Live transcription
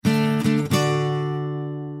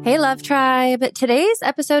Hey, Love Tribe. Today's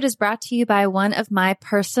episode is brought to you by one of my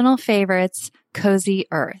personal favorites, Cozy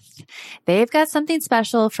Earth. They've got something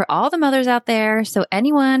special for all the mothers out there. So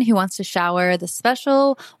anyone who wants to shower the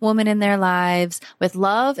special woman in their lives with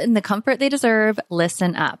love and the comfort they deserve,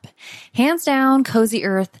 listen up. Hands down, Cozy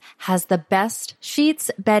Earth has the best sheets,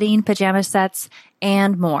 bedding, pajama sets,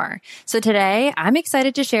 and more. So today, I'm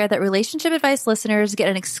excited to share that Relationship Advice listeners get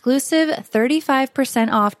an exclusive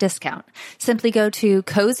 35% off discount. Simply go to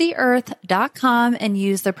CozyEarth.com and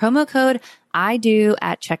use the promo code I do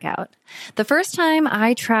at checkout. The first time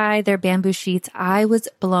I tried their bamboo sheets, I was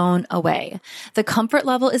blown away. The comfort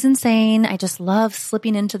level is insane. I just love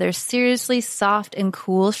slipping into their seriously soft and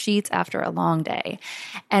cool sheets after a long day.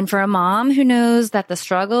 And for a mom who knows that the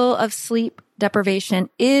struggle of sleep deprivation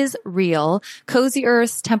is real, Cozy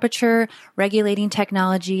Earth's temperature regulating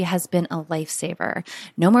technology has been a lifesaver.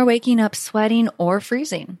 No more waking up sweating or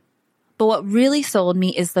freezing. But what really sold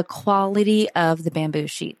me is the quality of the bamboo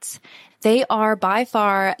sheets. They are by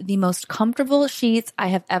far the most comfortable sheets I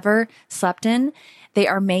have ever slept in. They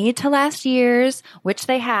are made to last years, which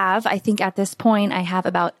they have. I think at this point, I have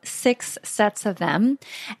about 6 sets of them.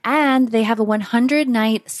 And they have a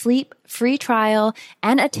 100-night sleep-free trial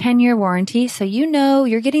and a 10-year warranty. So you know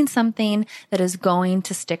you're getting something that is going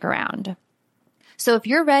to stick around. So if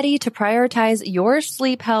you're ready to prioritize your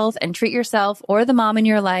sleep health and treat yourself or the mom in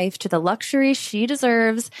your life to the luxury she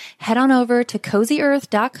deserves, head on over to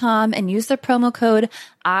CozyEarth.com and use the promo code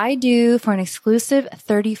I do for an exclusive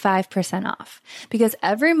 35% off. Because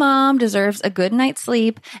every mom deserves a good night's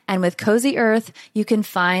sleep, and with Cozy Earth, you can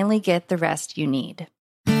finally get the rest you need.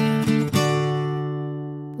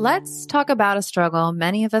 Let's talk about a struggle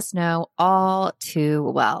many of us know all too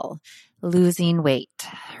well. Losing weight.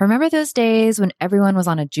 Remember those days when everyone was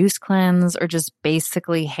on a juice cleanse or just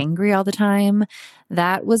basically hangry all the time?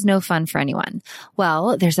 That was no fun for anyone.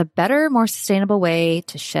 Well, there's a better, more sustainable way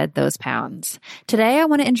to shed those pounds. Today, I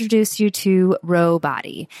want to introduce you to Ro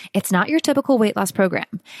Body. It's not your typical weight loss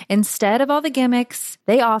program. Instead of all the gimmicks,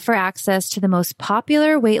 they offer access to the most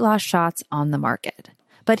popular weight loss shots on the market.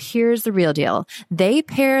 But here's the real deal. They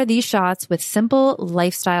pair these shots with simple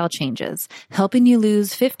lifestyle changes, helping you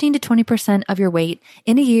lose 15 to 20% of your weight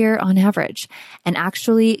in a year on average, and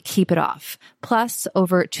actually keep it off. Plus,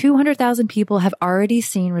 over 200,000 people have already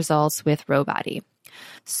seen results with Ro Body.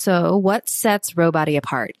 So what sets Ro Body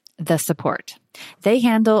apart? The support. They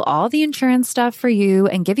handle all the insurance stuff for you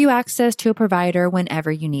and give you access to a provider whenever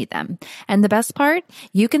you need them. And the best part,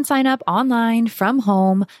 you can sign up online from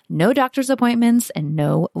home, no doctor's appointments, and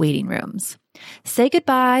no waiting rooms. Say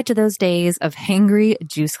goodbye to those days of hangry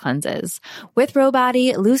juice cleanses. With Ro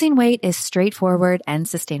Body, losing weight is straightforward and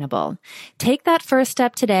sustainable. Take that first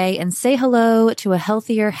step today and say hello to a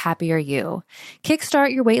healthier, happier you.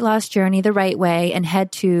 Kickstart your weight loss journey the right way and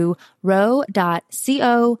head to ro.co/IDO.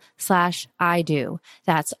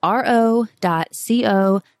 That's ro.co/IDO.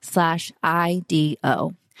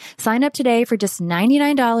 Sign up today for just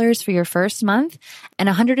 $99 for your first month and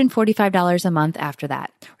 $145 a month after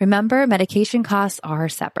that. Remember, medication costs are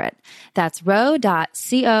separate. That's ro.co/IDO.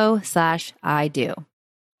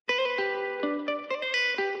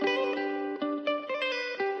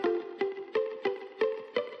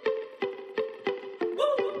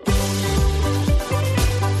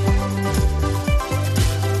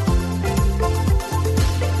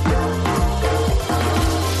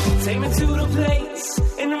 Take me to the place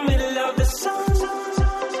in the middle of the sun.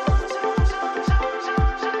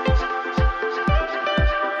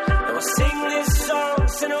 And we'll sing this song,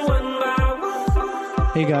 sing it one by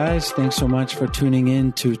one. Hey guys, thanks so much for tuning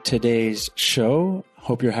in to today's show.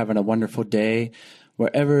 Hope you're having a wonderful day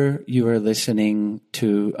wherever you are listening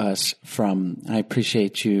to us from. I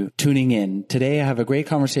appreciate you tuning in. Today I have a great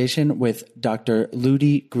conversation with Dr.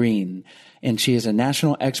 Ludi Green, and she is a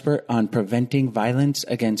national expert on preventing violence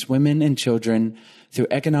against women and children through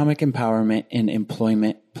economic empowerment and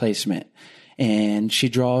employment placement. And she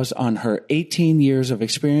draws on her 18 years of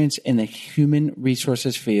experience in the human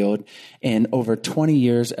resources field and over 20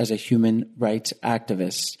 years as a human rights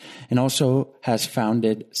activist, and also has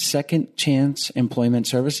founded Second Chance Employment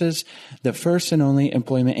Services, the first and only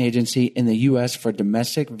employment agency in the U.S. for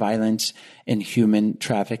domestic violence and human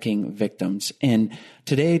trafficking victims. And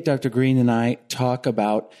today, Dr. Green and I talk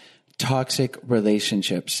about toxic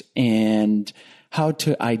relationships and how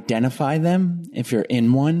to identify them if you're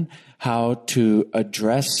in one, how to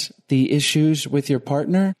address the issues with your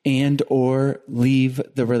partner and or leave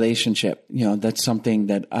the relationship. You know, that's something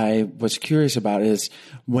that I was curious about, is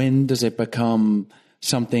when does it become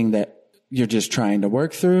something that you're just trying to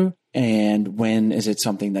work through, and when is it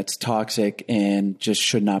something that's toxic and just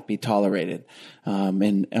should not be tolerated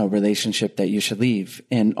in a relationship that you should leave.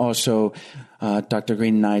 And also, Dr.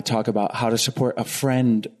 Green and I talk about how to support a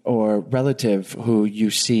friend or relative who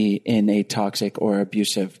you see in a toxic or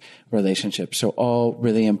abusive relationship. So all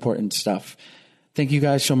really important stuff. Thank you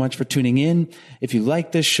guys so much for tuning in. If you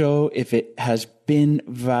like this show, if it has been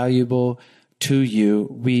valuable to you,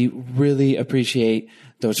 we really appreciate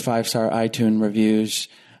those 5-star iTunes reviews.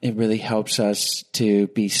 It really helps us to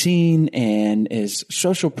be seen and is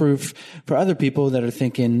social proof for other people that are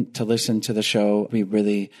thinking to listen to the show. We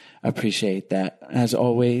really appreciate that. As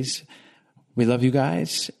always, we love you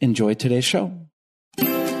guys. Enjoy today's show.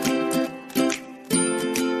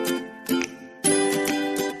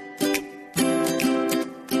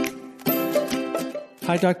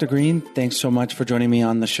 Hi, Dr. Green. Thanks so much for joining me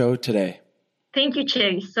on the show today. Thank you,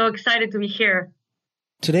 Chase. So excited to be here.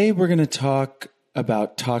 Today, we're going to talk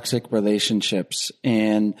about toxic relationships.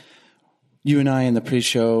 And you and I in the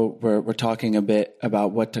pre-show we're talking a bit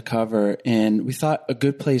about what to cover. And we thought a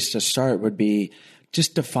good place to start would be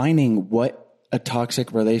just defining what a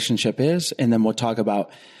toxic relationship is. And then we'll talk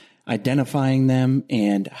about identifying them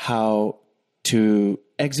and how to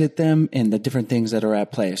exit them and the different things that are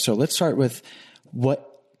at play. So let's start with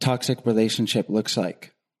what toxic relationship looks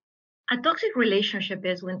like. A toxic relationship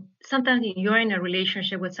is when sometimes you're in a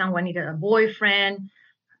relationship with someone, either a boyfriend,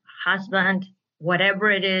 husband,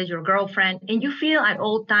 whatever it is, your girlfriend, and you feel at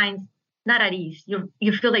all times not at ease.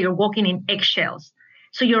 You feel that you're walking in eggshells.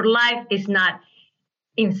 So your life is not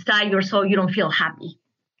inside your soul. You don't feel happy.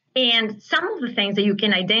 And some of the things that you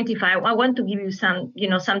can identify, I want to give you some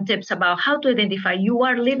tips about how to identify you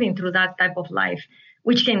are living through that type of life,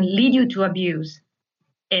 which can lead you to abuse,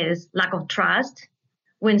 is lack of trust.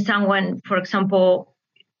 When someone, for example,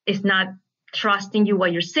 is not trusting you,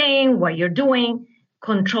 what you're saying, what you're doing,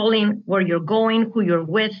 controlling where you're going, who you're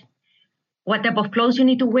with, what type of clothes you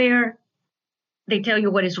need to wear. They tell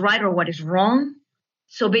you what is right or what is wrong.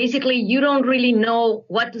 So basically, you don't really know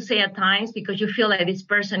what to say at times because you feel like this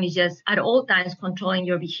person is just at all times controlling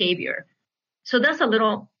your behavior. So that's a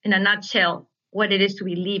little, in a nutshell, what it is to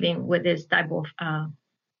be living with this type of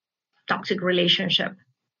toxic relationship.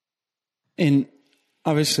 And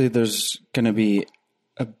obviously, there's going to be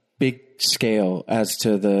a big scale as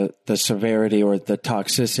to the severity or the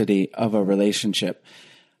toxicity of a relationship,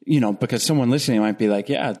 because someone listening might be like,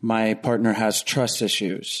 yeah, my partner has trust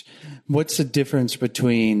issues. What's the difference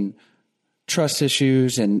between trust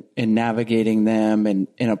issues and navigating them in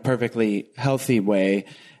a perfectly healthy way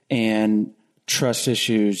and trust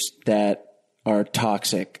issues that are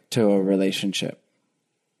toxic to a relationship?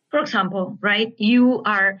 For example, right,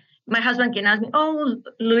 my husband can ask me, oh,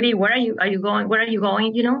 Ludi, where are you? Are you going? Where are you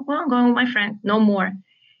going? Well, I'm going with my friend, no more.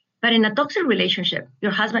 But in a toxic relationship,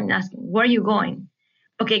 your husband is asking, where are you going?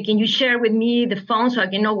 Okay, can you share with me the phone so I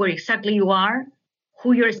can know where exactly you are,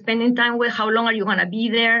 who you're spending time with, how long are you going to be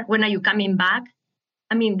there, when are you coming back?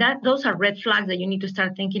 I mean, those are red flags that you need to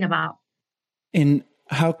start thinking about. And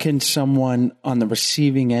how can someone on the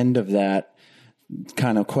receiving end of that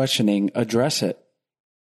kind of questioning address it?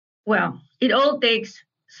 Well, it all takes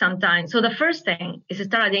some time. So the first thing is to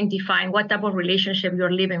start identifying what type of relationship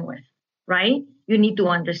you're living with, right? You need to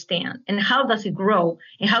understand. And how does it grow?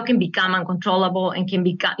 And how can become uncontrollable and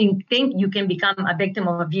think you can become a victim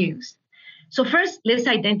of abuse? So first, let's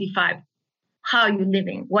identify how you're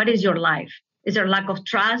living. What is your life? Is there lack of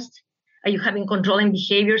trust? Are you having controlling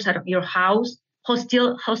behaviors out of your house?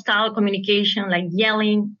 Hostile communication, like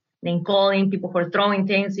yelling, then calling, people for throwing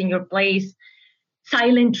things in your place.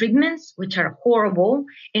 Silent treatments, which are horrible,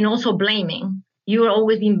 and also blaming. You're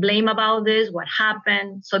always being blamed about this, what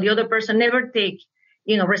happened. So the other person never take,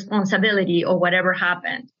 responsibility or whatever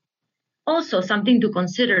happened. Also, something to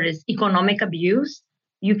consider is economic abuse.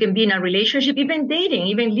 You can be in a relationship, even dating,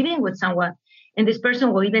 even living with someone, and this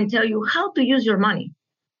person will even tell you how to use your money.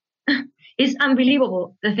 It's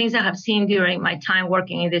unbelievable the things I have seen during my time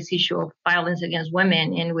working in this issue of violence against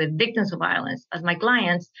women and with victims of violence as my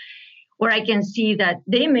clients, where I can see that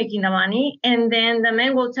they're making the money and then the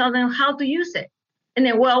men will tell them how to use it. And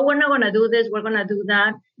then, well, we're not going to do this, we're going to do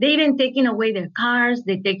that. They're even taking away their cars,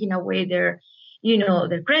 they're taking away their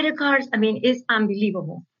credit cards. I mean, it's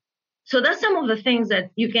unbelievable. So that's some of the things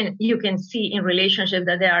that you can see in relationships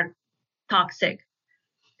that they are toxic.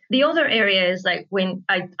 The other area is like when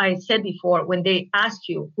I said before, when they ask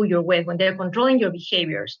you who you're with, when they're controlling your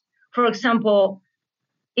behaviors. For example,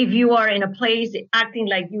 if you are in a place acting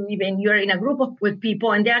like you're in a group with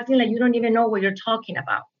people and they're acting like you don't even know what you're talking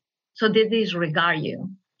about. So they disregard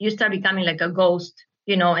you. You start becoming like a ghost,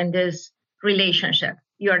 in this relationship.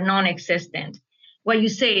 You are non-existent. what you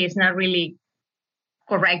say is not really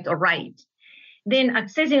correct or right. Then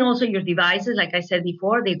accessing also your devices, like I said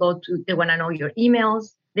before, they want to know your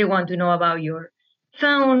emails. They want to know about your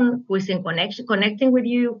phone, who is in connecting with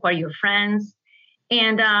you, who are your friends.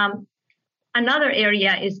 And another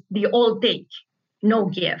area is the all take, no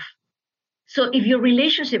give. So if your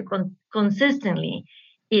relationship consistently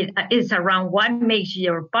is around what makes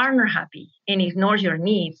your partner happy and ignores your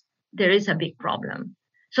needs, there is a big problem.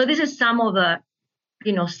 So this is some of the,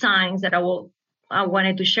 signs that I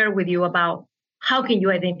wanted to share with you about how can you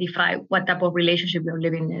identify what type of relationship you're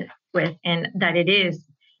living with and that it is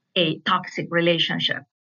a toxic relationship.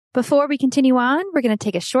 Before we continue on, we're going to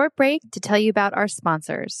take a short break to tell you about our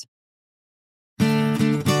sponsors.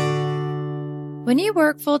 When you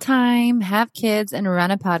work full-time, have kids, and run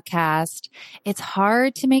a podcast, it's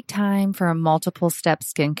hard to make time for a multiple-step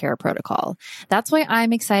skincare protocol. That's why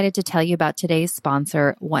I'm excited to tell you about today's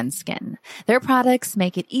sponsor, OneSkin. Their products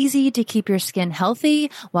make it easy to keep your skin healthy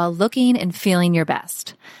while looking and feeling your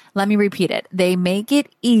best. Let me repeat it. They make it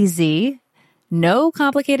easy. No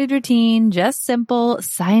complicated routine, just simple,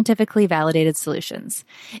 scientifically validated solutions.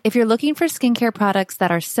 If you're looking for skincare products that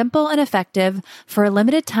are simple and effective, for a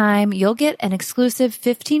limited time, you'll get an exclusive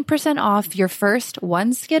 15% off your first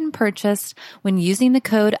OneSkin purchase when using the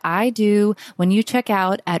code IDO when you check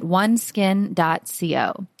out at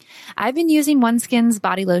oneskin.co. I've been using OneSkin's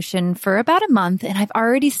body lotion for about a month, and I've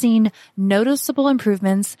already seen noticeable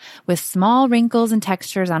improvements with small wrinkles and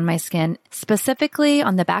textures on my skin, specifically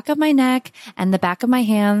on the back of my neck and the back of my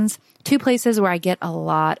hands, two places where I get a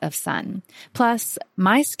lot of sun. Plus,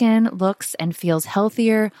 my skin looks and feels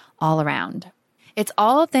healthier all around. It's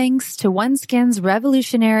all thanks to OneSkin's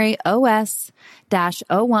revolutionary OS-01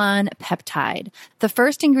 peptide, the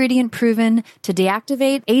first ingredient proven to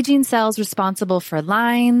deactivate aging cells responsible for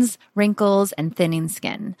lines, wrinkles, and thinning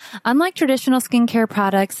skin. Unlike traditional skincare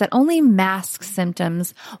products that only mask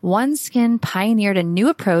symptoms, OneSkin pioneered a new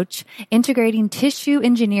approach integrating tissue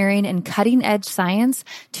engineering and cutting-edge science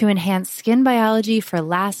to enhance skin biology for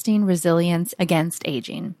lasting resilience against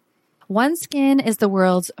aging. OneSkin is the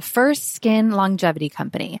world's first skin longevity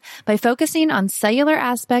company. By focusing on cellular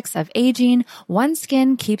aspects of aging,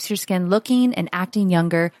 OneSkin keeps your skin looking and acting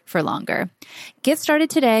younger for longer. Get started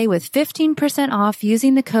today with 15% off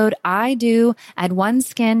using the code IDO at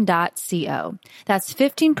oneskin.co. That's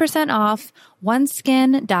 15% off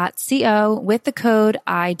oneskin.co with the code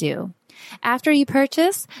IDO. After you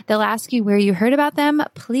purchase, they'll ask you where you heard about them.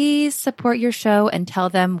 Please support your show and tell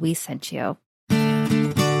them we sent you.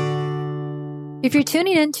 If you're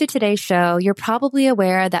tuning into today's show, you're probably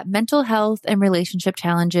aware that mental health and relationship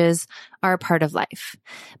challenges are a part of life,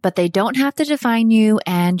 but they don't have to define you,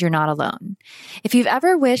 and you're not alone. If you've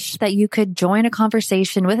ever wished that you could join a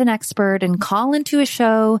conversation with an expert and call into a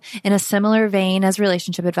show in a similar vein as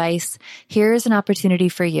relationship advice, here's an opportunity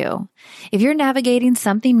for you. If you're navigating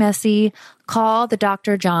something messy, call the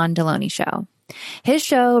Dr. John Deloney Show. His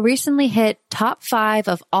show recently hit top 5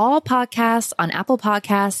 of all podcasts on Apple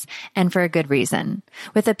Podcasts, and for a good reason.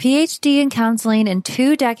 With a PhD in counseling and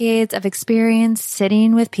 2 decades of experience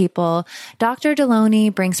sitting with people, Dr.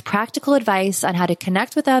 Deloney brings practical advice on how to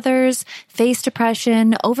connect with others, face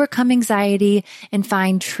depression, overcome anxiety, and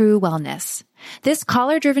find true wellness. This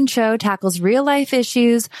caller-driven show tackles real-life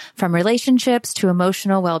issues from relationships to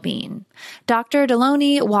emotional well-being. Dr.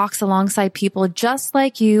 Deloney walks alongside people just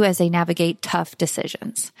like you as they navigate tough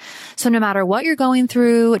decisions. So no matter what you're going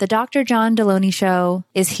through, the Dr. John Deloney Show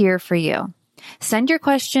is here for you. Send your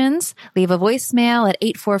questions, leave a voicemail at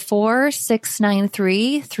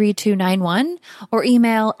 844-693-3291 or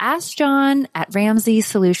email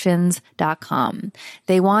askjohn@ramseysolutions.com.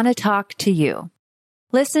 They want to talk to you.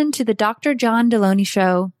 Listen to the Dr. John Deloney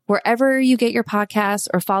Show wherever you get your podcasts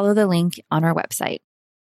or follow the link on our website.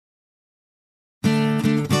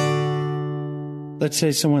 Let's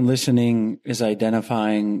say someone listening is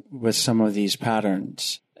identifying with some of these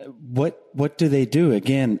patterns. What do they do?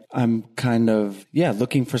 Again, I'm kind of,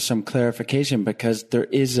 looking for some clarification because there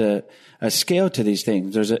is a scale to these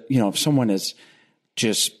things. There's if someone is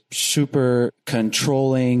just super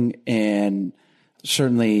controlling, and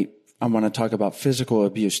certainly I want to talk about physical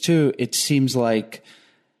abuse too. It seems like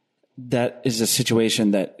that is a situation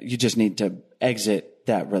that you just need to exit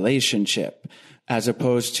that relationship, as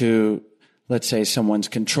opposed to, let's say someone's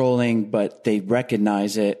controlling, but they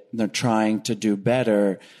recognize it, they're trying to do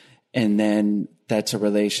better, and then that's a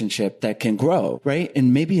relationship that can grow, right?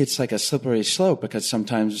 And maybe it's like a slippery slope because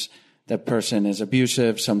sometimes that person is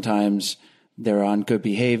abusive, sometimes they're on good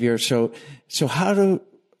behavior. So how do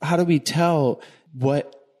we tell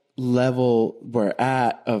what level we're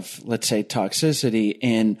at of, let's say, toxicity,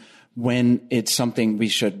 and when it's something we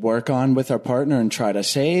should work on with our partner and try to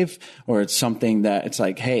save, or it's something that it's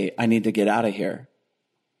like, hey, I need to get out of here?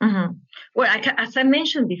 Mm-hmm. Well, as I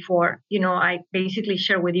mentioned before, I basically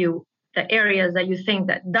share with you the areas that you think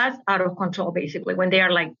that's out of control, basically, when they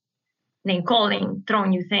are like name calling,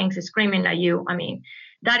 throwing you things, screaming at you. I mean,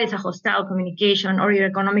 that is a hostile communication, or your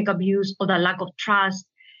economic abuse, or the lack of trust,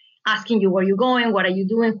 asking you where you're going, what are you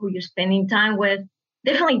doing, who you're spending time with.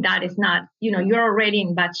 Definitely that is not, you're already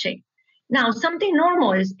in bad shape. Now, something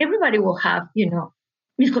normal is everybody will have,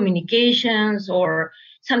 miscommunications, or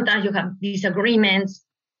sometimes you have disagreements,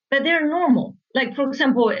 but they're normal. Like, for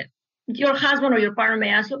example, your husband or your partner may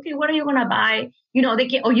ask, okay, what are you going to buy?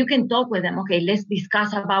 You can talk with them. Okay, let's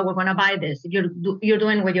discuss about we're going to buy this. If you're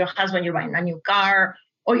doing with your husband, you're buying a new car,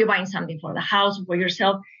 or you're buying something for the house or for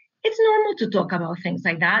yourself. It's normal to talk about things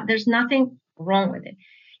like that. There's nothing wrong with it.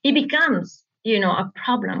 It becomes, a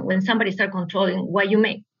problem when somebody starts controlling what you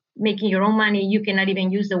make, making your own money. You cannot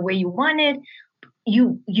even use the way you want it.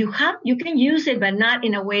 You can use it, but not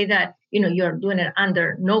in a way that, you're doing it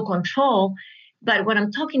under no control. But what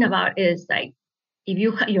I'm talking about is like, if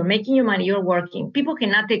you're making your money, you're working, people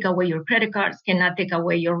cannot take away your credit cards, cannot take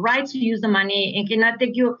away your rights to use the money, and cannot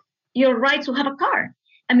take your rights to have a car.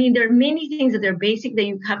 I mean, there are many things that are basic that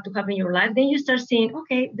you have to have in your life. Then you start saying,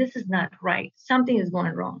 okay, this is not right. Something is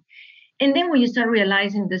going wrong. And then when you start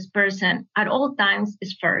realizing this person at all times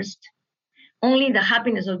is first, only the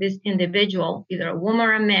happiness of this individual, either a woman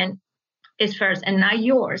or a man, is first and not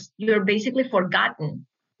yours, you're basically forgotten.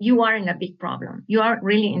 You are in a big problem. You are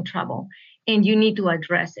really in trouble, and you need to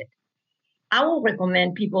address it. I will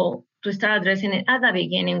recommend people to start addressing it at the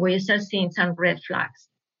beginning, where you start seeing some red flags.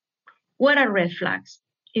 What are red flags?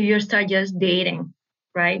 If you start just dating,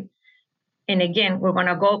 right? And again, we're going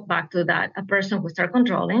to go back to that. A person who start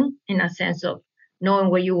controlling in a sense of knowing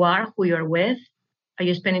where you are, who you're with. Are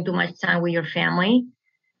you spending too much time with your family?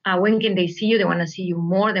 When can they see you? They want to see you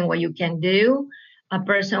more than what you can do. A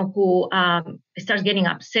person who starts getting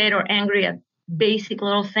upset or angry at basic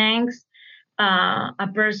little things. A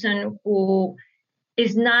person who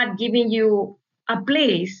is not giving you a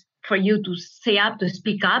place for you to say up, to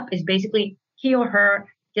speak up, is basically he or her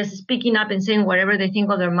just speaking up and saying whatever they think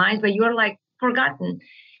of their minds, but you're like forgotten.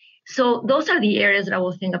 So those are the areas that I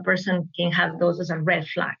will think a person can have those as red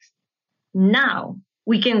flags. Now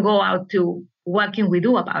we can go out to what can we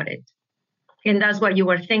do about it? And that's what you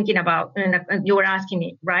were thinking about. And you were asking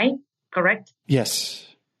me, right? Correct? Yes.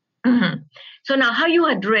 Mm-hmm. So now how you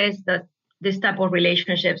address this type of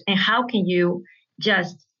relationships, and how can you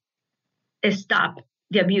just stop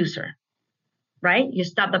the abuser, right? You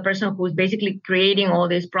stop the person who's basically creating all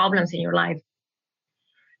these problems in your life.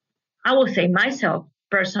 I will say myself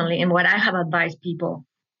personally, and what I have advised people,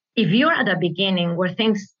 if you're at the beginning where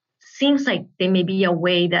things seems like there may be a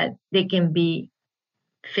way that they can be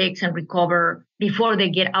fixed and recover before they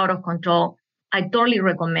get out of control, I totally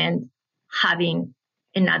recommend having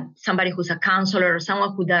somebody who's a counselor or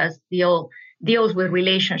someone who deals with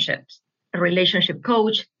relationships. A relationship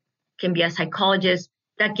coach, can be a psychologist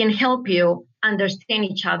that can help you understand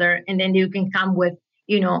each other, and then you can come with,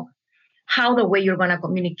 how the way you're going to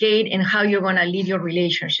communicate and how you're going to lead your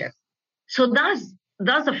relationship. So that's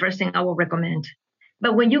the first thing I will recommend.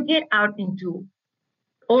 But when you get out into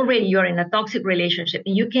already you're in a toxic relationship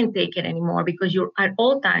and you can't take it anymore because you're at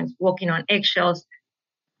all times walking on eggshells,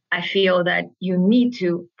 I feel that you need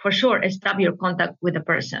to, for sure, stop your contact with the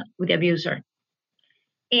person, with the abuser.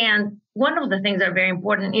 And one of the things that are very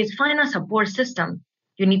important is find a support system.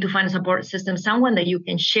 You need to find a support system, someone that you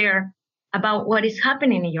can share about what is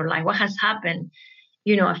happening in your life, what has happened.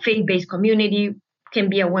 A faith-based community, can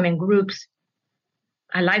be a women groups,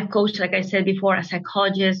 a life coach, like I said before, a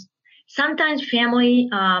psychologist. Sometimes family,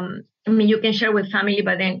 you can share with family,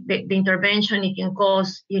 but then the intervention, it can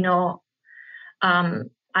cause,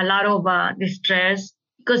 a lot of distress.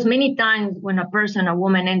 Because many times when a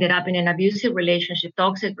woman ended up in an abusive relationship,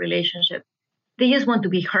 toxic relationship, they just want to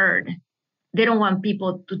be heard. They don't want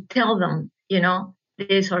people to tell them,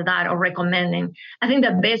 this or that, or recommending. I think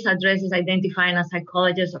the best address is identifying a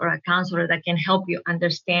psychologist or a counselor that can help you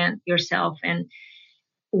understand yourself and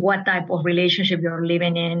what type of relationship you're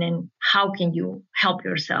living in and how can you help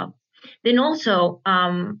yourself. Then also,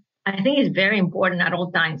 I think it's very important at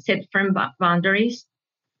all times, set firm boundaries.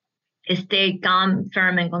 Stay calm,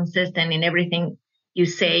 firm, and consistent in everything you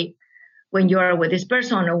say when you're with this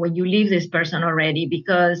person or when you leave this person already,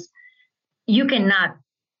 because you cannot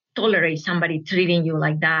tolerate somebody treating you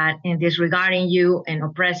like that and disregarding you and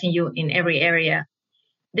oppressing you in every area.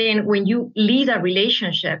 Then when you leave a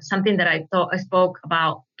relationship, something that I spoke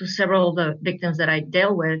about to several of the victims that I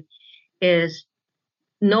dealt with is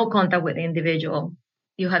no contact with the individual.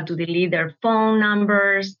 You have to delete their phone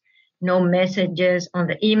numbers, no messages on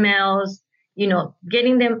the emails,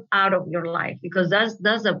 getting them out of your life, because that's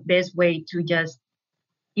the best way to just,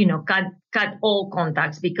 cut all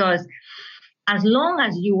contacts, because as long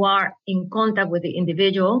as you are in contact with the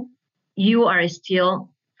individual, you are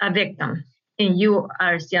still a victim and you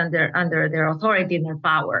are still under their authority and their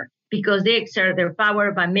power, because they exert their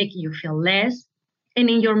power by making you feel less. And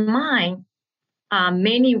in your mind,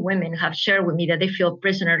 many women have shared with me that they feel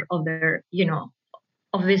prisoner of their,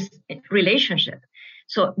 of this relationship.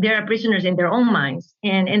 So they are prisoners in their own minds.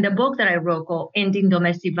 And in the book that I wrote called Ending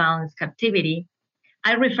Domestic Violence Captivity,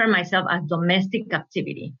 I refer myself as domestic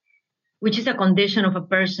captivity, which is a condition of a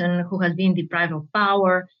person who has been deprived of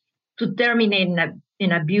power to terminate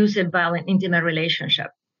an abusive, violent, intimate relationship.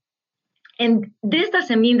 And this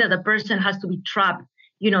doesn't mean that the person has to be trapped,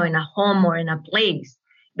 in a home or in a place.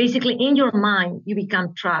 Basically, in your mind, you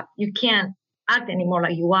become trapped. You can't act anymore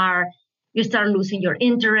like you are. You start losing your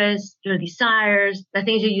interests, your desires, the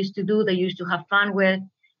things you used to do, that you used to have fun with.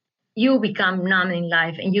 You become numb in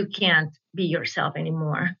life and you can't be yourself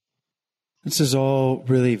anymore. This is all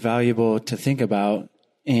really valuable to think about.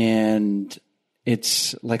 And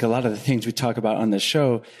it's like a lot of the things we talk about on the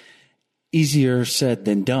show, easier said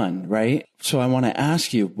than done, right? So I want to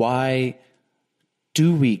ask you, why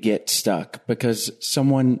do we get stuck? Because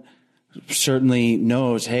someone certainly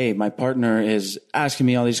knows, hey, my partner is asking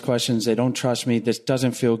me all these questions. They don't trust me. This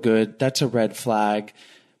doesn't feel good. That's a red flag,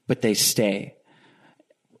 but they stay.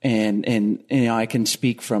 And I can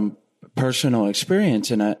speak from personal experience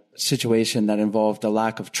in a situation that involved a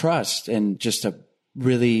lack of trust and just a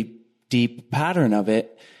really deep pattern of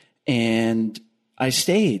it. And I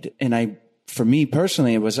stayed. And for me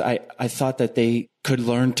personally, it was, I thought that they could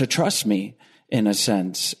learn to trust me in a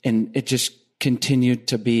sense. And it just continued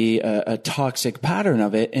to be a toxic pattern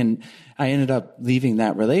of it. And I ended up leaving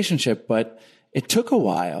that relationship, but it took a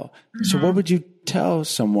while. Mm-hmm. So what would you tell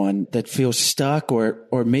someone that feels stuck, or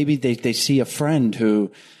maybe they see a friend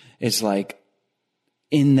who is like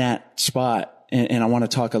in that spot? And I want to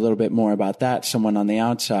talk a little bit more about that, someone on the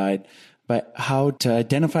outside, but how to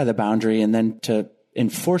identify the boundary and then to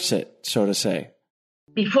enforce it, so to say.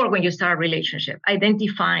 Before, when you start a relationship,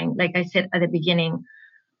 identifying, like I said at the beginning,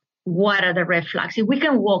 what are the red flags? If we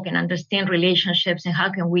can walk and understand relationships and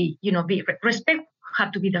how can we, respect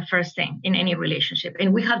have to be the first thing in any relationship.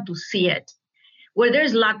 And we have to see it. Where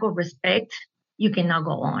there's lack of respect, you cannot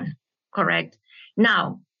go on. Correct?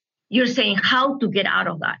 Now, you're saying how to get out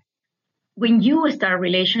of that. When you start a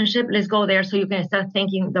relationship, let's go there so you can start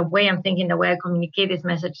thinking the way I'm thinking, the way I communicate this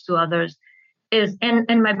message to others is,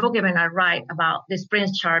 and my book even I write about this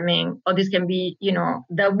Prince Charming, or this can be,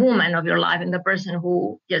 the woman of your life and the person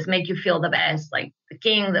who just make you feel the best, like the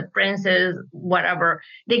king, the princess, whatever.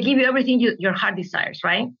 They give you everything your heart desires,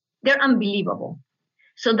 right? They're unbelievable.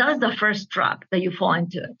 So that's the first trap that you fall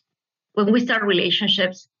into it. When we start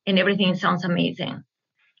relationships and everything sounds amazing,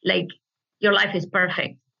 like your life is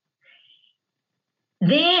perfect.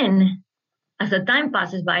 Then as the time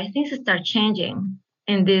passes by, things start changing.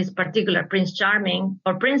 In this particular Prince Charming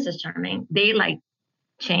or Princess Charming, they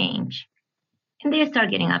change and they start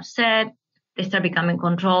getting upset. They start becoming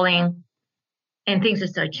controlling and things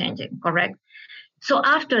start changing. Correct. So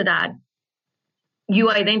after that, you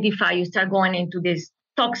identify, you start going into this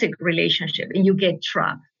toxic relationship and you get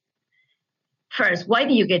trapped. First, why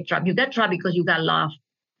do you get trapped? You got trapped because you got love,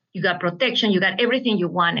 you got protection, you got everything you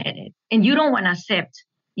wanted, and you don't want to accept.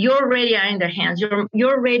 You already are in their hands. You're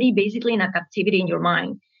already basically in a captivity in your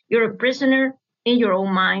mind. You're a prisoner in your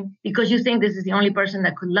own mind because you think this is the only person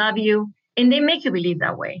that could love you. And they make you believe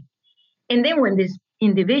that way. And then when these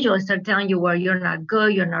individuals start telling you, well, you're not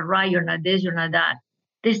good, you're not right, you're not this, you're not that,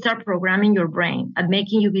 they start programming your brain and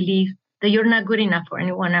making you believe that you're not good enough for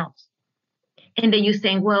anyone else. And then you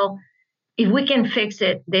think, well, if we can fix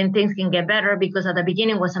it, then things can get better because at the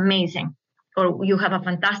beginning was amazing, or you have a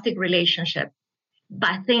fantastic relationship.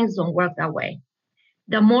 But things don't work that way.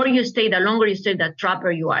 The more you stay, the longer you stay, the trapper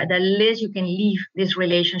you are, the less you can leave this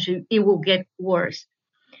relationship. It will get worse.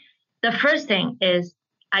 The first thing is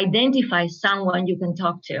identify someone you can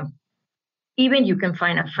talk to. Even you can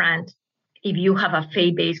find a friend. If you have a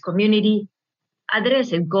faith-based community,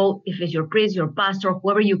 address it. Go, if it's your priest, your pastor,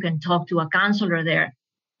 whoever you can talk to, a counselor there,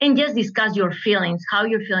 and just discuss your feelings, how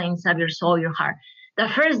you're feeling inside your soul, your heart. The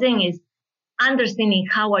first thing is understanding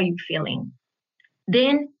how are you feeling.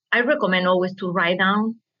 Then I recommend always to write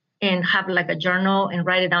down and have a journal and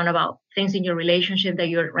write it down about things in your relationship that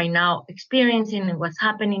you're right now experiencing and what's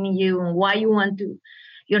happening in you and why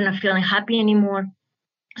you're not feeling happy anymore.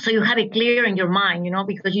 So you have it clear in your mind,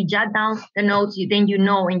 because you jot down the notes, then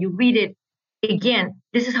and you read it again.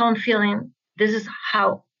 This is how I'm feeling. This is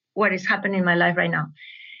what is happening in my life right now.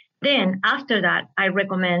 Then after that, I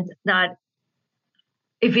recommend that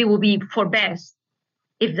if it will be for best,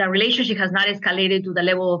 if the relationship has not escalated to the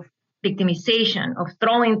level of victimization, of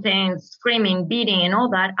throwing things, screaming, beating, and all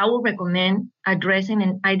that, I would recommend addressing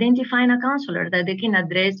and identifying a counselor that they can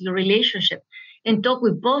address your relationship and talk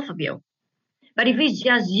with both of you. But if it's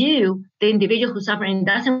just you, the individual who's suffering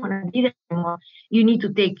doesn't want to be there anymore, you need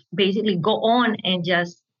to basically go on and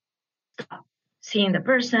just stop seeing the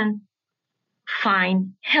person,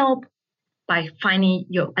 find help by finding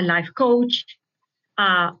a life coach.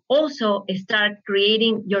 Also start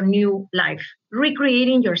creating your new life,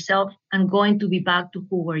 recreating yourself and going to be back to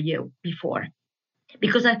who were you before.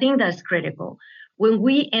 Because I think that's critical. When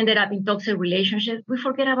we ended up in toxic relationships, we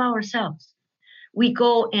forget about ourselves. We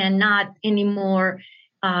go and not anymore.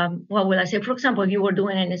 What will I say? For example, if you were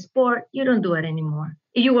doing any sport, you don't do it anymore.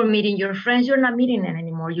 If you were meeting your friends, you're not meeting them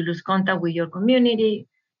anymore. You lose contact with your community,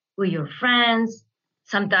 with your friends.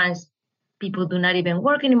 Sometimes people do not even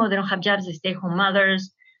work anymore. They don't have jobs. They stay-home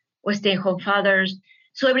mothers or stay-home fathers.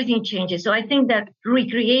 So everything changes. So I think that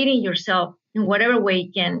recreating yourself in whatever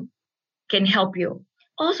way can help you.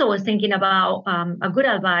 Also, I was thinking about a good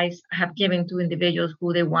advice I have given to individuals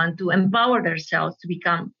who they want to empower themselves to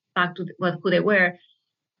become back to who they were.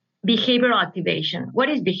 Behavioral activation. What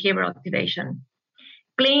is behavioral activation?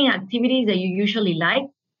 Playing activities that you usually like,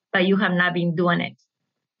 but you have not been doing it.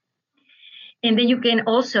 And then you can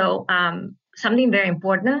also, something very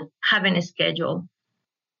important, having a schedule.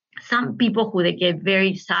 Some people who they get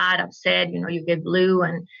very sad, upset, you get blue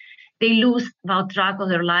and they lose about track of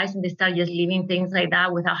their lives and they start just living things like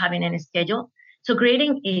that without having any schedule. So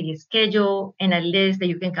creating a schedule and a list that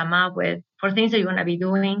you can come up with for things that you're going to be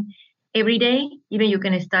doing every day, even you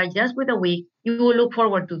can start just with a week, you will look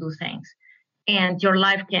forward to do things and your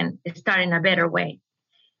life can start in a better way.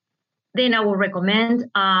 Then I will recommend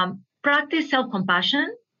practice self-compassion.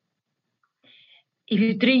 If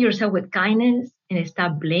you treat yourself with kindness and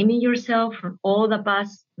stop blaming yourself for all the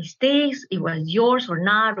past mistakes, it was yours or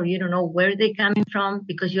not, or you don't know where they're coming from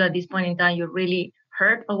because you at this point in time, you're really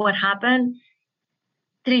hurt of what happened,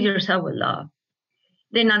 treat yourself with love.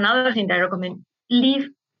 Then another thing that I recommend, live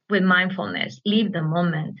with mindfulness, live the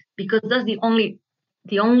moment, because that's the only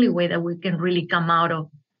way that we can really come out of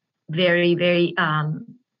very, very, I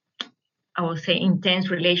would say, intense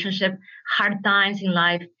relationship, hard times in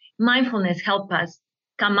life. Mindfulness helps us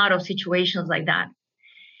come out of situations like that.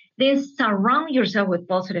 Then surround yourself with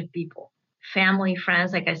positive people, family,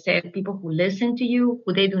 friends, like I said, people who listen to you,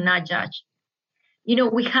 who they do not judge.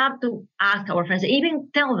 We have to ask our friends, even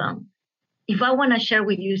tell them, if I want to share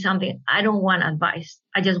with you something, I don't want advice.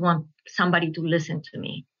 I just want somebody to listen to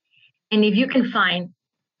me. And if you can find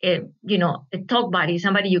a talk buddy,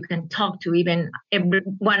 somebody you can talk to even every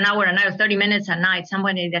 1 hour a night, 30 minutes a night,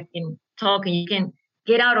 somebody that can talk and you can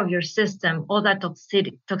get out of your system, all that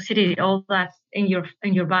toxicity, all that in your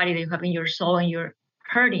body that you have in your soul and you're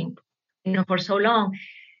hurting, for so long.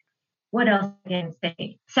 What else can I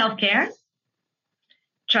say? Self-care,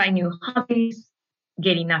 try new hobbies,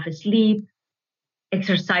 get enough sleep,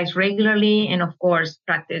 exercise regularly, and of course,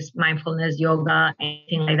 practice mindfulness, yoga,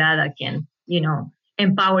 anything like that can,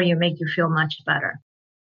 empower you, make you feel much better.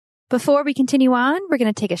 Before we continue on, we're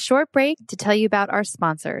going to take a short break to tell you about our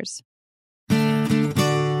sponsors.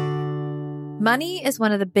 Money is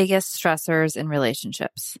one of the biggest stressors in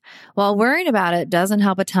relationships. While worrying about it doesn't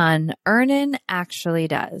help a ton, Earnin actually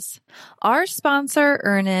does. Our sponsor,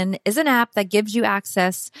 Earnin, is an app that gives you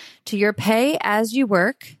access to your pay as you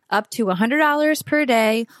work, up to $100 per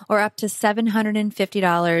day or up to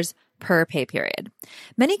 $750 per pay period.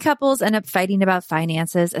 Many couples end up fighting about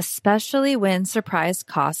finances, especially when surprise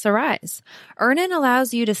costs arise. Earnin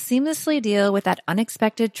allows you to seamlessly deal with that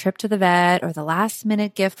unexpected trip to the vet or the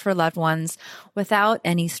last-minute gift for loved ones without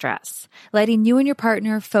any stress, letting you and your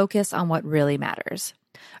partner focus on what really matters.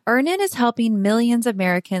 Earnin is helping millions of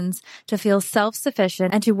Americans to feel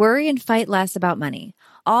self-sufficient and to worry and fight less about money.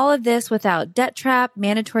 All of this without debt trap,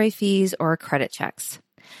 mandatory fees, or credit checks.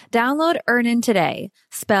 Download Earnin today,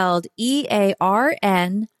 spelled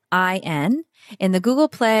EARNIN, in the Google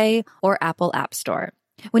Play or Apple App Store.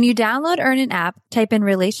 When you download Earnin app, type in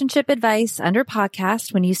relationship advice under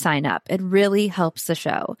podcast when you sign up. It really helps the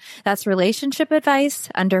show. That's relationship advice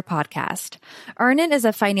under podcast. Earnin is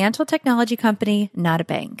a financial technology company, not a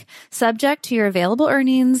bank. Subject to your available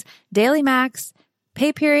earnings, daily max,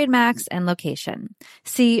 pay period max, and location.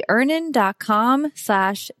 See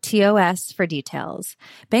earnin.com/TOS for details.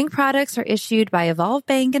 Bank products are issued by Evolve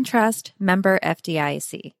Bank and Trust, member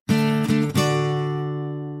FDIC.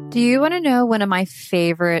 Do you want to know one of my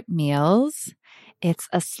favorite meals? It's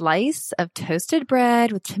a slice of toasted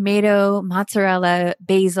bread with tomato, mozzarella,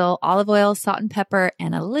 basil, olive oil, salt and pepper,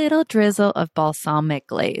 and a little drizzle of balsamic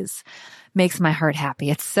glaze. Makes my heart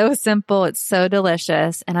happy. It's so simple. It's so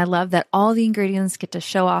delicious. And I love that all the ingredients get to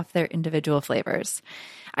show off their individual flavors.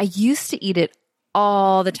 I used to eat it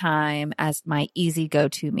all the time as my easy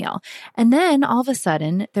go-to meal. And then all of a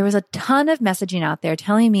sudden, there was a ton of messaging out there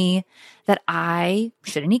telling me that I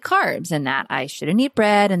shouldn't eat carbs and that I shouldn't eat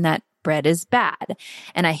bread and that bread is bad.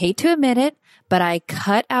 And I hate to admit it, but I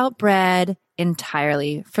cut out bread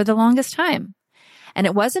entirely for the longest time. And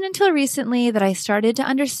it wasn't until recently that I started to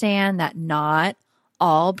understand that not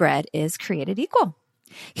all bread is created equal.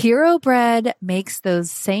 Hero Bread makes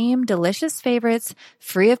those same delicious favorites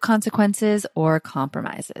free of consequences or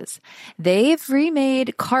compromises. They've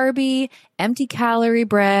remade carby, empty-calorie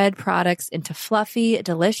bread products into fluffy,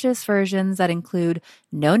 delicious versions that include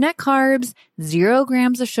no net carbs, 0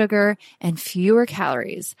 grams of sugar, and fewer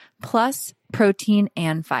calories, plus protein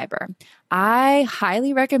and fiber. I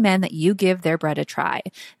highly recommend that you give their bread a try.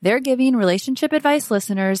 They're giving Relationship Advice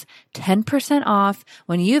listeners 10% off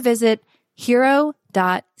when you visit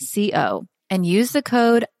hero.co and use the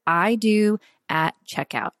code IDO at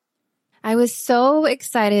checkout. I was so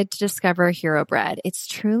excited to discover Hero Bread. It's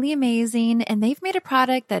truly amazing, and they've made a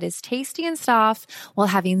product that is tasty and soft while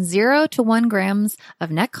having 0 to 1 grams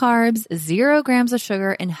of net carbs, 0 grams of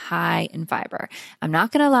sugar, and high in fiber. I'm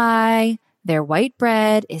not going to lie. Their white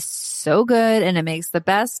bread is so good, and it makes the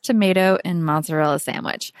best tomato and mozzarella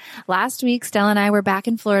sandwich. Last week, Stella and I were back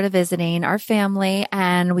in Florida visiting our family,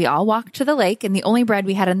 and we all walked to the lake, and the only bread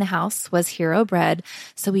we had in the house was Hero Bread.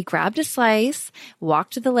 So we grabbed a slice,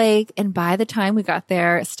 walked to the lake, and by the time we got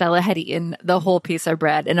there, Stella had eaten the whole piece of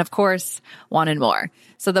bread and, of course, wanted more.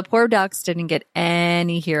 So the poor ducks didn't get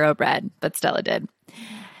any Hero Bread, but Stella did.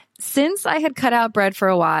 Since I had cut out bread for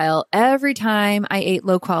a while, every time I ate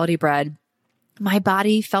low-quality bread, my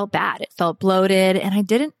body felt bad. It felt bloated and I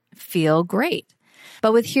didn't feel great.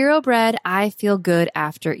 But with Hero Bread, I feel good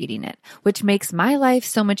after eating it, which makes my life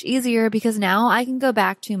so much easier because now I can go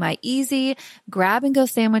back to my easy grab and go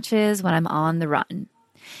sandwiches when I'm on the run.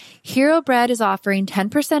 Hero Bread is offering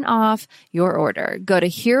 10% off your order. Go to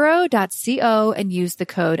hero.co and use the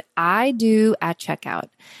code IDO at checkout.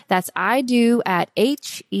 That's IDO at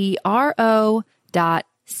HERO.co.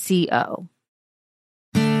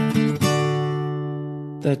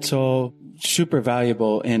 That's all super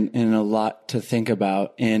valuable and a lot to think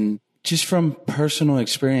about. And just from personal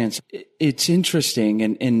experience, it's interesting.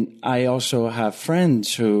 And I also have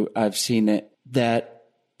friends who I've seen it, that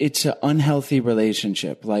it's an unhealthy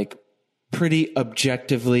relationship, like pretty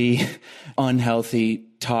objectively unhealthy,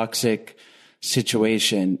 toxic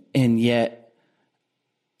situation. And yet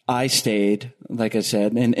I stayed, like I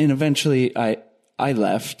said, and eventually I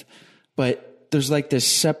left. But there's like this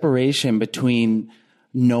separation between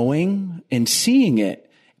knowing and seeing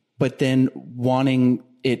it, but then wanting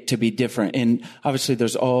it to be different. And obviously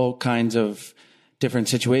there's all kinds of different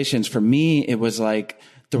situations. For me, it was like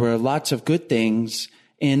there were lots of good things.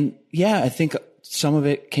 And yeah, I think some of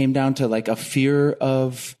it came down to like a fear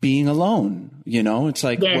of being alone. You know, it's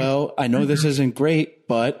like, well, I know this isn't great,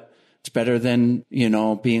 but it's better than,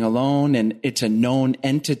 being alone. And it's a known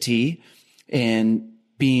entity, and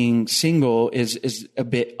being single is a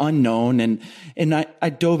bit unknown. And I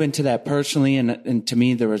dove into that personally. And to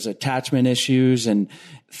me, there was attachment issues and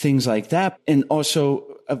things like that. And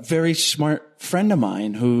also a very smart friend of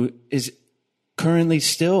mine who is currently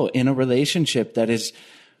still in a relationship that is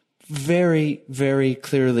very, very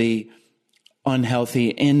clearly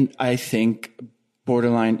unhealthy. And I think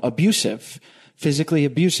borderline abusive, physically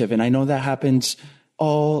abusive. And I know that happens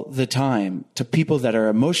all the time to people that are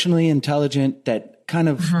emotionally intelligent, that kind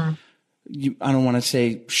of, I don't want to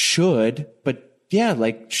say should, but yeah,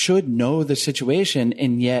 like should know the situation,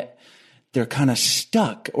 and yet they're kind of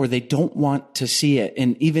stuck or they don't want to see it.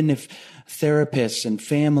 And even if therapists and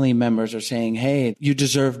family members are saying, hey, you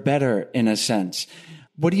deserve better in a sense,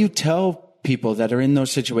 what do you tell people that are in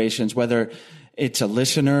those situations, whether it's a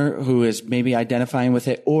listener who is maybe identifying with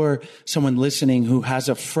it or someone listening who has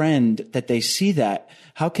a friend that they see that?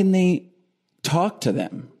 How can they talk to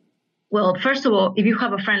them? Well, first of all, if you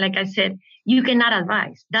have a friend, like I said, you cannot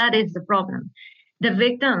advise. That is the problem. The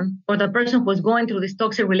victim or the person who's going through this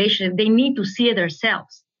toxic relationship, they need to see it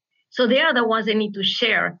themselves. So they are the ones that need to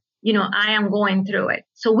share I am going through it.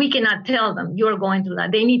 So we cannot tell them you're going through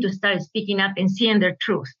that. They need to start speaking up and seeing their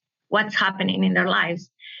truth, what's happening in their lives.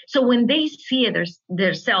 So when they see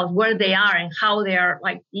themselves, where they are and how they are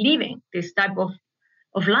like living this type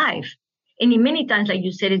of life. And in many times, like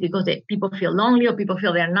you said, it's because people feel lonely, or people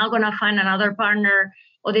feel they're not going to find another partner,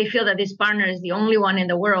 or they feel that this partner is the only one in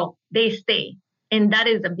the world. They stay. And that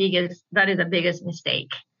is the biggest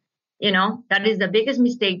mistake. That is the biggest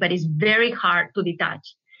mistake, but it's very hard to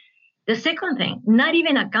detach. The second thing, not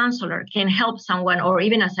even a counselor can help someone, or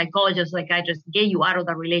even a psychologist like I just get you out of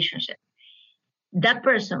the relationship. That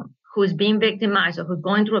person who is being victimized or who's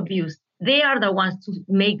going through abuse, they are the ones to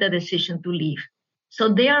make the decision to leave.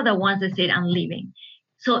 So they are the ones that say, I'm leaving.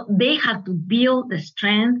 So they have to build the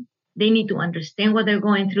strength. They need to understand what they're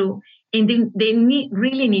going through. And they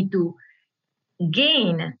really need to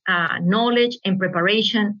gain knowledge and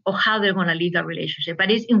preparation of how they're going to leave the relationship.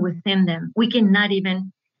 But it's within them. We cannot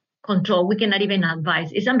even control. We cannot even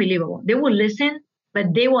advise. It's unbelievable. They will listen,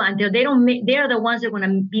 but they will, until they don't make, they are the ones that are going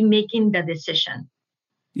to be making the decision.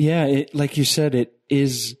 Yeah. Like you said, it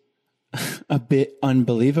is a bit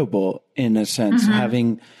unbelievable in a sense,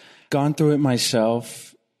 having gone through it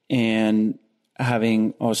myself and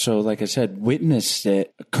having also, like I said, witnessed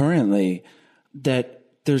it currently, that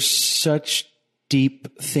there's such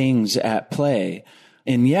deep things at play.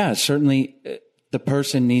 And yeah, certainly the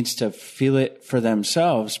person needs to feel it for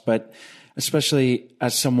themselves, but especially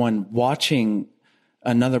as someone watching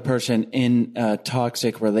another person in a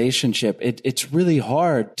toxic relationship, it's really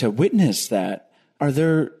hard to witness that. Are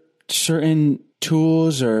there certain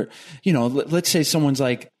tools, or, let's say someone's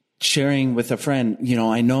like sharing with a friend,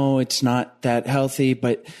 I know it's not that healthy,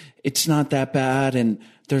 but it's not that bad, and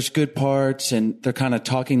there's good parts, and they're kind of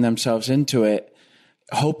talking themselves into it,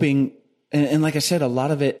 hoping. And like I said, a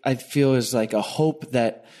lot of it I feel is like a hope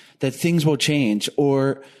that things will change,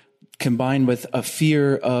 or combined with a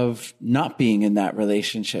fear of not being in that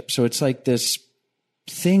relationship. So it's like this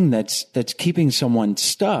thing that's keeping someone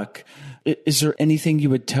stuck. Is there anything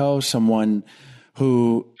you would tell someone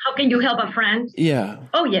who... How can you help a friend? Yeah.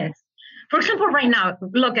 Oh, yes. For example, right now,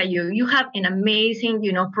 look at you. You have an amazing,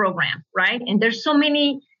 program, right? And there's so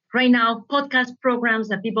many right now podcast programs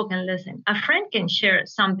that people can listen. A friend can share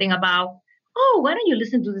something about, why don't you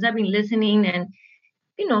listen to this? I've been listening, and,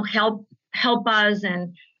 help us.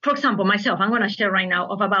 And for example, myself, I'm going to share right now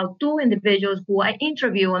of about 2 individuals who I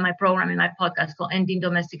interview in my program, in my podcast called Ending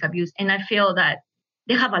Domestic Abuse. And I feel that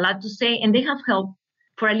they have a lot to say, and they have helped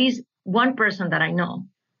for at least one person that I know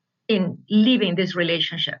in leaving this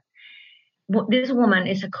relationship. This woman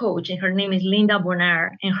is a coach, and her name is Linda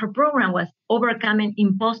Bonar, and her program was Overcoming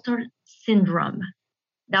Imposter Syndrome,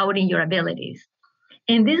 Doubting Your Abilities.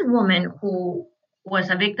 And this woman who was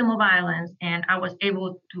a victim of violence, and I was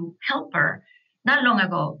able to help her not long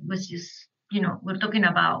ago, was just, we're talking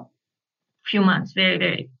about a few months, very,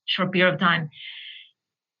 very short period of time.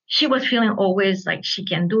 She was feeling always like she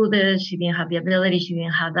can't do this. She didn't have the ability. She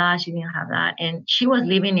didn't have that. She didn't have that. And she was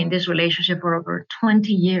living in this relationship for over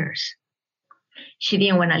 20 years. She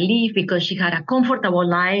didn't want to leave because she had a comfortable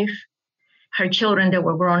life. Her children, they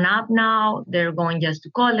were grown up now. They're going just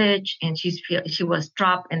to college, and she was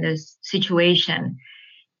trapped in this situation.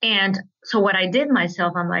 And so what I did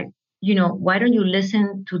myself, I'm like, why don't you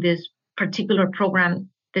listen to this particular program,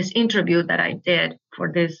 this interview that I did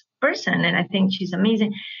for this person? And I think she's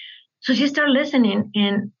amazing. So she started listening,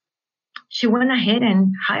 and she went ahead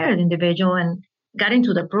and hired the individual and got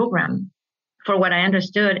into the program, for what I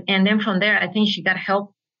understood. And then from there, I think she got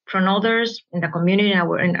help from others in the community,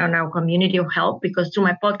 in our community of help, because through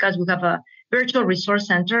my podcast, we have a virtual resource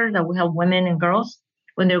center that will help women and girls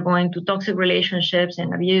when they're going through toxic relationships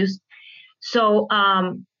and abuse. So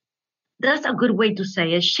that's a good way to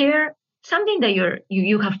say it. Share something that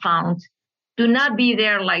you have found. Do not be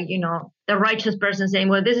there like, the righteous person saying,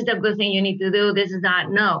 well, this is a good thing you need to do. This is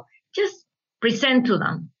that. No, just present to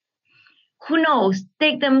them. Who knows?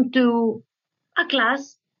 Take them to a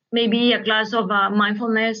class, maybe a class of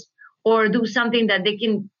mindfulness, or do something that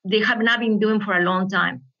they have not been doing for a long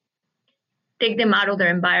time. Take them out of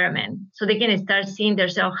their environment so they can start seeing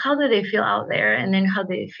themselves. How do they feel out there? And then how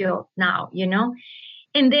do they feel now,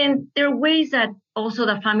 And then there are ways that also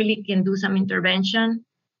the family can do some intervention.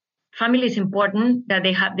 Family is important, that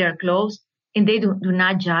they have their close, and they do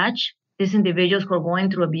not judge these individuals who are going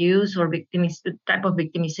through abuse or type of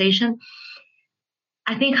victimization.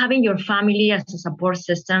 I think having your family as a support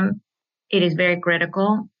system, it is very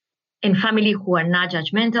critical. And family who are not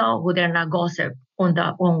judgmental, who they're not gossip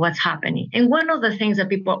on what's happening. And one of the things that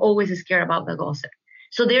people are always scared about, the gossip.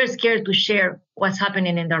 So they're scared to share what's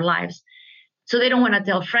happening in their lives. So they don't want to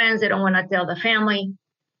tell friends. They don't want to tell the family.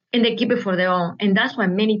 and they keep it for their own. And that's why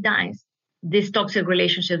many times these toxic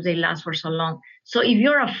relationships, they last for so long. So if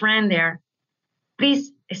you're a friend there,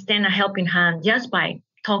 please extend a helping hand just by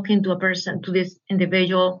talking to a person, to this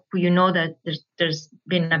individual who you know that there's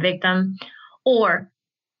been a victim. Or,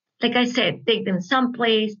 like I said, take them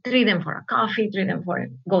someplace, treat them for a coffee,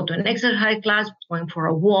 go to an exercise class, going for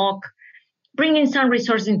a walk, bringing some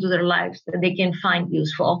resources into their lives that they can find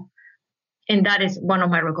useful. And that is one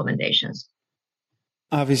of my recommendations.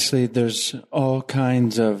 Obviously, there's all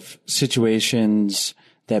kinds of situations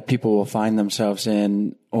that people will find themselves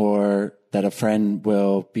in, or that a friend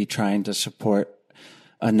will be trying to support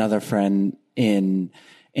another friend in.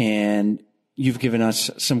 And you've given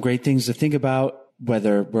us some great things to think about,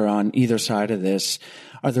 whether we're on either side of this.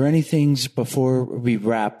 Are there any things before we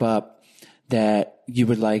wrap up that you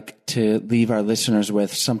would like to leave our listeners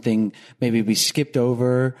with, something maybe we skipped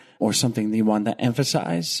over or something that you want to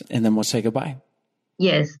emphasize? And then we'll say goodbye.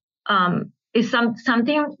 Yes. It's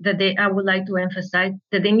something that I would like to emphasize,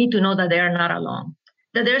 that they need to know that they are not alone,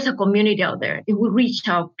 that there's a community out there. If we reach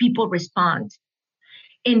out, people respond,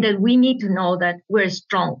 and that we need to know that we're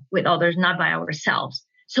strong with others, not by ourselves.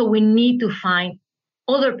 So we need to find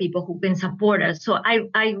other people who can support us. So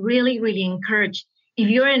I really, really encourage, if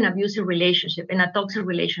you're in an abusive relationship, in a toxic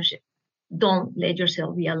relationship, don't let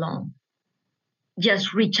yourself be alone.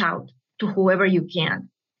 Just reach out to whoever you can.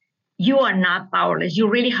 You are not powerless. You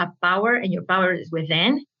really have power, and your power is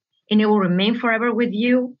within, and it will remain forever with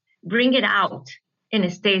you. Bring it out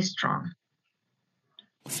and stay strong.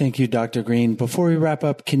 Thank you, Dr. Green. Before we wrap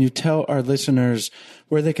up, can you tell our listeners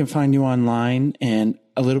where they can find you online and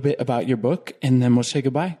a little bit about your book, and then we'll say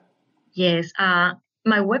goodbye? Yes. My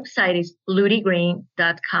website is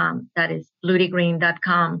ludygreen.com. That is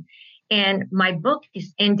ludygreen.com. And my book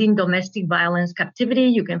is Ending Domestic Violence Captivity.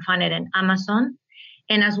 You can find it on Amazon.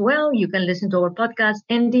 And as well, you can listen to our podcast,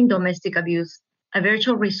 Ending Domestic Abuse, a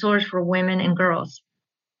virtual resource for women and girls.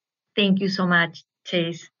 Thank you so much,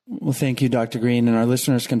 Chase. Well, thank you, Dr. Green. And our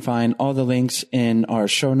listeners can find all the links in our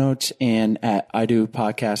show notes and at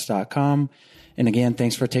idopodcast.com. And again,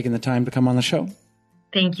 thanks for taking the time to come on the show.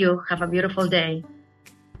 Thank you. Have a beautiful day.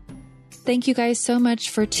 Thank you guys so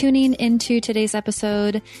much for tuning into today's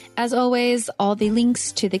episode. As always, all the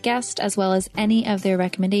links to the guest, as well as any of their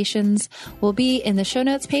recommendations, will be in the show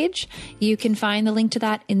notes page. You can find the link to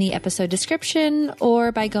that in the episode description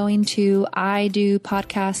or by going to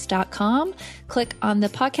idopodcast.com. Click on the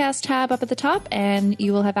podcast tab up at the top and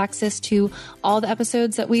you will have access to all the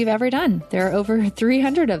episodes that we've ever done. There are over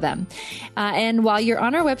 300 of them. And while you're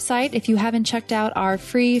on our website, if you haven't checked out our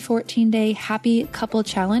free 14-day Happy Couple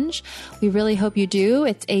Challenge, we really hope you do.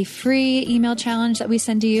 It's a free email challenge that we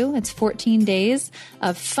send to you. It's 14 days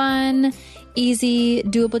of fun, easy,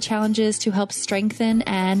 doable challenges to help strengthen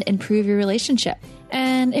and improve your relationship.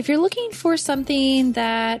 And if you're looking for something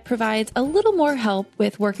that provides a little more help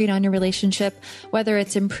with working on your relationship, whether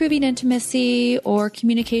it's improving intimacy or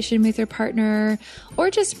communication with your partner,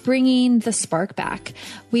 or just bringing the spark back,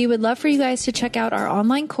 we would love for you guys to check out our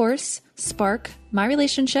online course, Spark My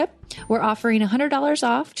Relationship. We're offering $100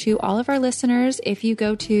 off to all of our listeners if you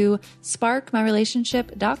go to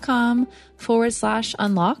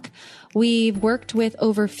sparkmyrelationship.com/unlock. We've worked with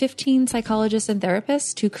over 15 psychologists and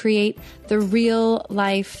therapists to create the real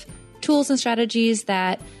life tools and strategies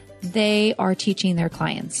that they are teaching their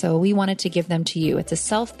clients. So we wanted to give them to you. It's a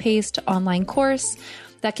self-paced online course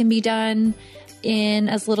that can be done in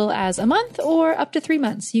as little as a month or up to 3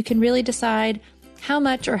 months. You can really decide how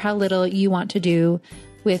much or how little you want to do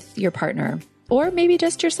with your partner, or maybe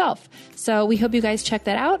just yourself. So we hope you guys check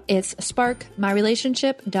that out. It's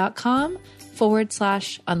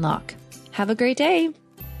sparkmyrelationship.com/unlock. Have a great day.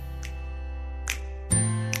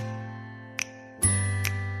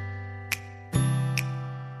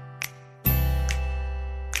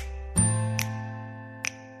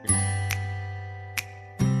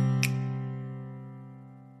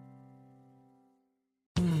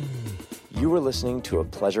 You were listening to a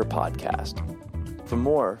Pleasure Podcast. For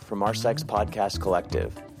more from our Sex Podcast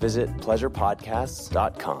Collective, visit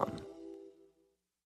pleasurepodcasts.com.